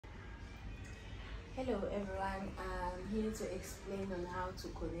Hello everyone, I'm here to explain on how to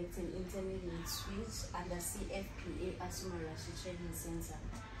connect an intermediate switch under CFPA Asuma Rashid Training Center.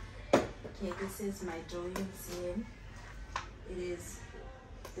 Okay, this is my drawings here. It is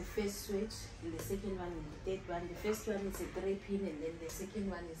the first switch and the second one and the third one. The first one is a 3-pin and then the second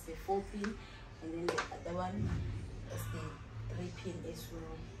one is the 4-pin and then the other one is the 3-pin as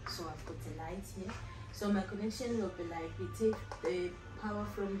well. So I've got the light here. So my connection will be like, we take the power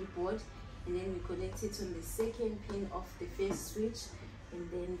from the board and then we connect it on the second pin of the first switch, and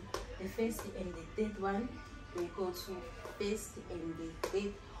then the first and the third one will go to first and the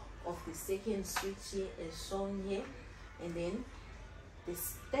third of the second switch here as shown here, and then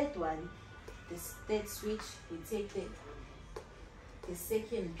this third one, this third switch, we take the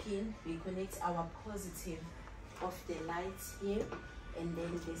second pin, we connect our positive of the lights here, and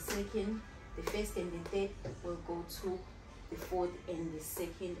then the first and the third will go to the fourth and the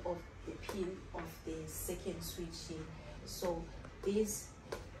second of the pin of the second switch here. So these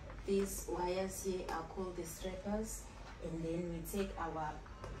wires here are called the strappers, and then we take our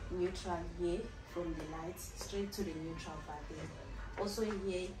neutral here from the lights straight to the neutral bar there. Also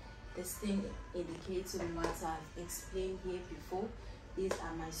here, this thing indicates what I've explained here before. These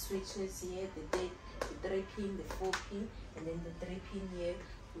are my switches here, the 3-pin, the 4-pin, and then the 3-pin here.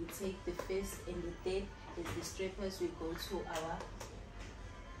 We take the first and the third as the strappers, we go to our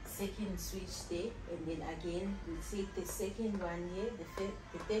second switch there, and then again we take the second one here, the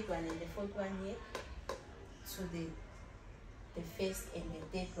third one and the fourth one here to the first and the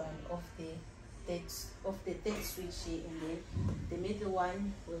third one of the third switch here, and then the middle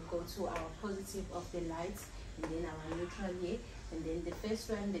one will go to our positive of the lights, and then our neutral here, and then the first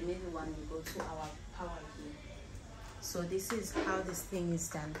one, the middle one, will go to our power here. So this is how this thing is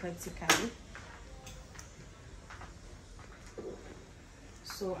done practically.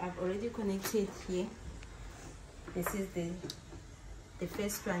 So I've already connected here. This is the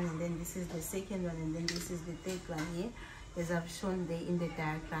first one, and then this is the second one, and then this is the third one here. As I've shown there in the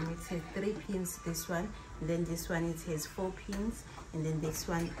diagram, it has 3 pins, this one, and then this one it has 4 pins, and then this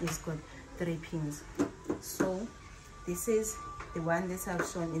one is got 3 pins. So this is the one that I've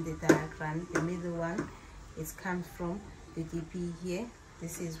shown in the diagram. The middle one, it comes from the DP here.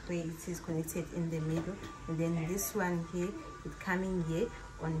 This is where it is connected in the middle, and then this one here, it coming here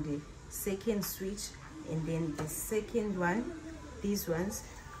on the second switch, and then the second one, these ones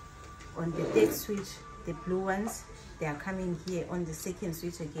on the third switch, the blue ones, they are coming here on the second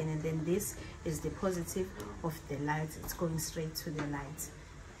switch again, and then this is the positive of the lights. It's going straight to the lights.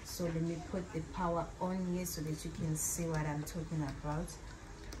 So let me put the power on here so that you can see what I'm talking about.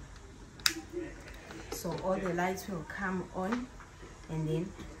 So all the lights will come on, and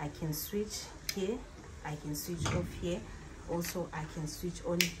then I can switch here, I can switch off here, also I can switch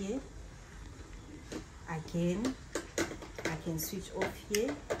on here, again I can switch off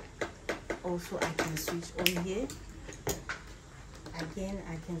here, also I can switch on here, again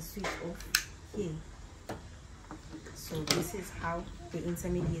I can switch off here. So this is how the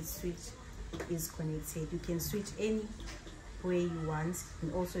intermediate switch is connected. You can switch any way you want,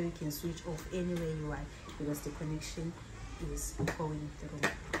 and also you can switch off anywhere you want, because the connection is going through.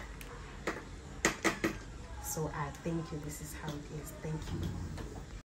 So I thank you. This is how it is. Thank you.